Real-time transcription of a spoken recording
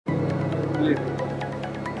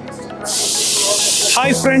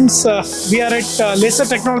Hi friends, we are at Laser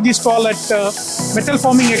Technology stall at Metal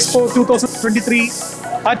Forming Expo 2023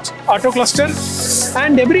 at Auto Cluster,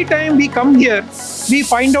 and every time we come here, we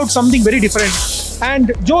find out something very different.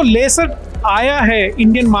 And जो laser आया है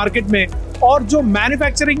Indian market में और जो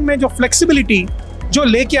manufacturing में जो flexibility जो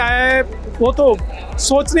लेके आया है वो तो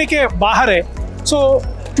सोचने के बाहर है. So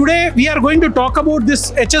today we are going to talk about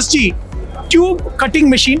this HSG tube cutting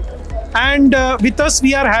machine, and with us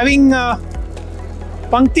we are having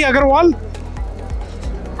Pankti Agarwal.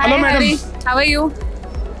 Hello, Hi, madam. Hari. How are you?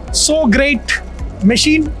 So great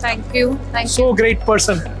machine. Thank you. Thank you. So great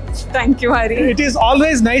person. Thank you, Hari. It is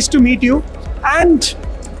always nice to meet you. And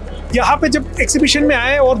यहाँ पे जब exhibition में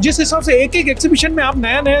आए और जिस हिसाब से एक एग्जीबिशन में आप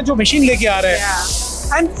नया जो मशीन लेके आ रहे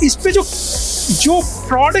हैं, एंड इस पे जो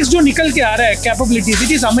प्रोडक्ट्स जो निकल के आ रहा है, capabilities,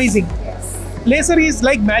 it is amazing. Laser is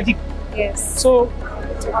like magic. Yes. So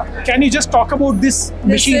can you just talk about this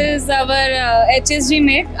machine? This is our HSG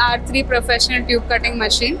made R3 professional tube cutting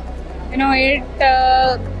machine. You know,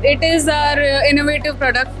 it is our innovative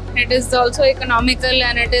product. It is also economical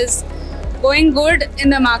and it is going good in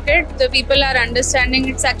the market. The people are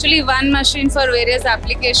understanding it's actually one machine for various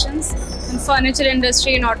applications in furniture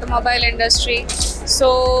industry, in automobile industry.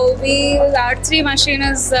 So R3 machine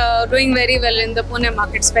is doing very well in the Pune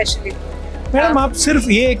market especially. Madam आप सिर्फ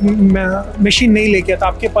ये एक machine नहीं लेके आते,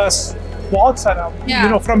 आपके पास बहुत सारा, you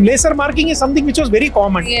know, from laser marking is something which was very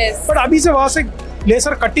common. Yes. But अभी से वहाँ से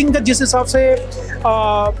लेसर कटिंग का जिस हिसाब से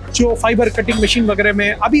जो फाइबर कटिंग मशीन वगैरह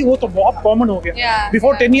में अभी वो तो बहुत कॉमन हो गया.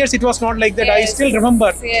 Before 10 years it was not like that. I still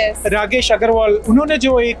remember Rakesh Agarwal, उन्होंने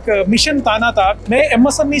जो एक मिशन ताना था, मैं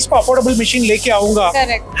MSME को अफोर्डेबल मशीन लेके आऊंगा.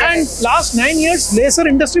 And last 9 years laser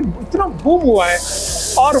industry इतना बूम हुआ है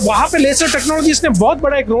और वहाँ पे लेसर टेक्नोलॉजीज ने बहुत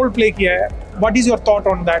बड़ा एक रोल प्ले किया है. What is your thought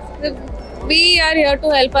on that? We are here to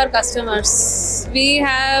help our customers. We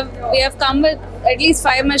have come with at least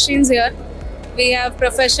 5 machines here. We have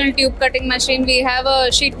professional tube cutting machine. We have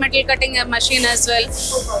a sheet metal cutting machine as well.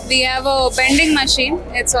 We have a bending machine.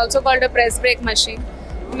 It's also called a press brake machine.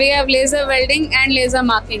 We have laser welding and laser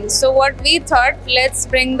marking. So what we thought, let's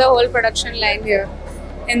bring the whole production line here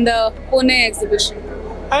in the Pune exhibition.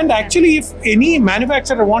 And actually, if any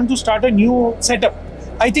manufacturer want to start a new setup,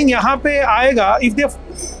 I think यहाँ पे आएगा. If they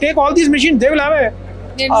take all these machines, they will have a.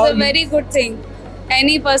 It's a very good thing.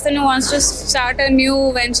 Any person who wants to start a new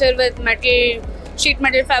venture with sheet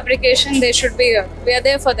metal fabrication, they should be here. We are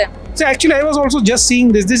there for them. So actually, I was also just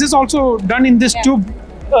seeing this. This is also done in this tube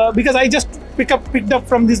because I just picked up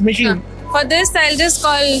from this machine. For this, I'll just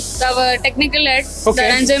call our technical head,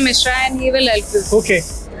 Dhananjay Mishra, and he will help you. Okay.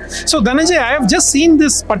 So Dhananjay, I have just seen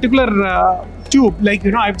this particular tube. Like,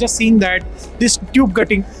 you know, I've just seen that this tube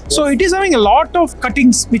cutting. Yes. So it is having a lot of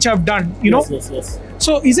cuttings which I've done. You know. Yes.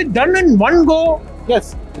 So is it done in one go?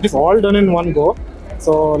 Yes, it is all done in one go.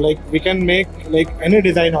 So like we can make like any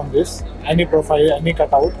design on this, any profile, any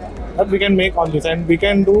cutout that we can make on this, and we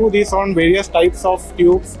can do this on various types of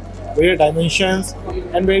tubes, various dimensions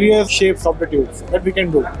and various shapes of the tubes that we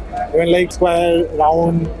can do. Even like square,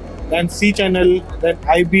 round, then C channel, then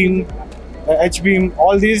I beam, H beam,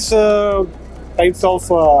 all these types of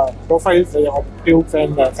profiles of tubes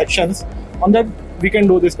and sections. On that we can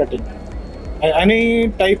do this cutting. Any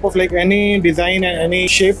type of like any design and any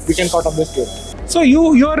shape we can cut on this tube. So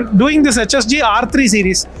you are doing this HSG R3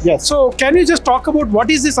 series. Yes. So can you just talk about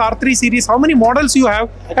what is this R3 series? How many models you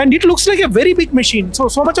have? And it looks like a very big machine.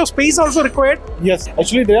 So much of space also required. Yes.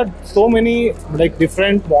 Actually, there are so many like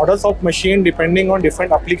different models of machine depending on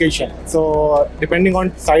different application. So depending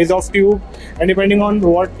on size of tube and depending on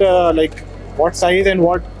what size and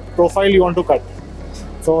what profile you want to cut.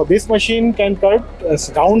 So this machine can cut a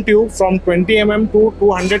round tube from 20 mm to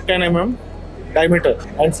 210 mm diameter,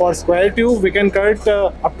 and for square tube we can cut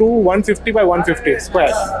up to 150 by 150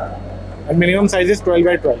 square, and minimum size is 12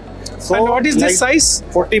 by 12. So and what is this size?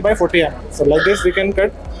 40 by 40 mm. So like this we can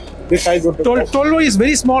cut this size. 12 is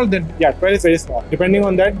very small then. Yeah, 12 is very small. Depending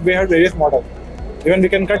on that we have various models. Even we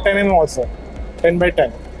can cut 10 mm also, 10 by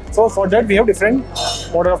 10. So for that we have different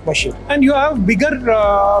model of machine. And you have bigger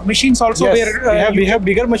machines also. Yes, where we have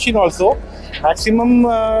bigger machine also. Maximum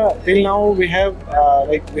till now we have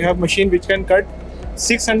we have machine which can cut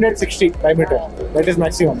 660 diameter. That is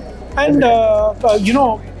maximum. And you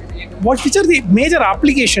know, which are the major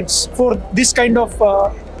applications for this kind of?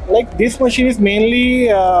 Like this machine is mainly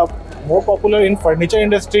more popular in furniture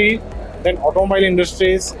industry, then automobile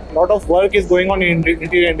industries. A lot of work is going on in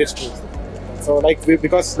interior industries. So like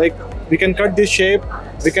because we can cut this shape,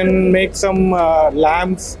 we can make some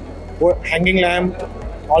lamps, hanging lamp,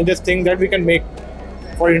 all these things that we can make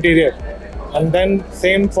for interior. And then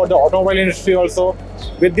same for the automobile industry also.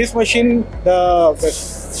 With this machine, the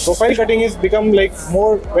profile cutting is become like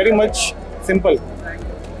very much simple.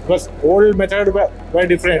 Because old method were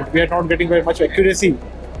different. We are not getting very much accuracy.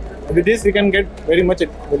 With this, we can get very much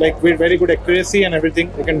with very good accuracy and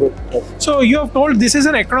everything. We can do. Yes. So you have told this is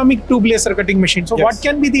an economic tube laser cutting machine. So Yes. what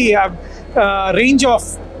can be the range of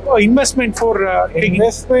investment for taking?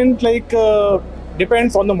 Investment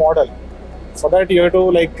depends on the model. For that, you have to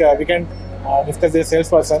we can discuss the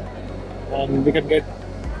salesperson, and we can get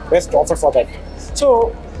best offer for that.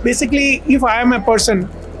 So basically, if I am a person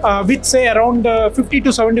with say around 50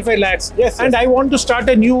 to 75 lakhs, Yes, and yes. I want to start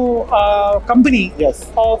a new company Yes.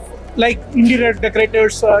 of like interior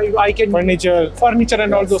decorators, I can furniture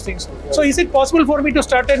and all Yes. those things. So is it possible for me to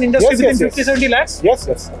start an industry Yes, within yes, 50, 70 lakhs?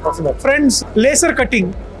 Yes, approximately. Friends, laser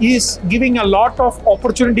cutting is giving a lot of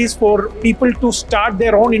opportunities for people to start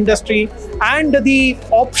their own industry, and the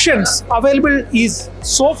options available is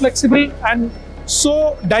so flexible and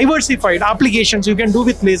so diversified applications you can do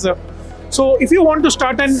with laser. So if you want to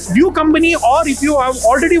start a new company, or if you have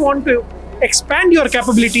already want to expand your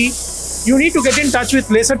capability, you need to get in touch with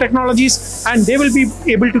Laser Technologies, and they will be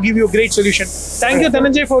able to give you a great solution. Thank you,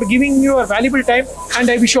 Dhananjay, for giving your valuable time, and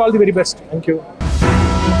I wish you all the very best. Thank you.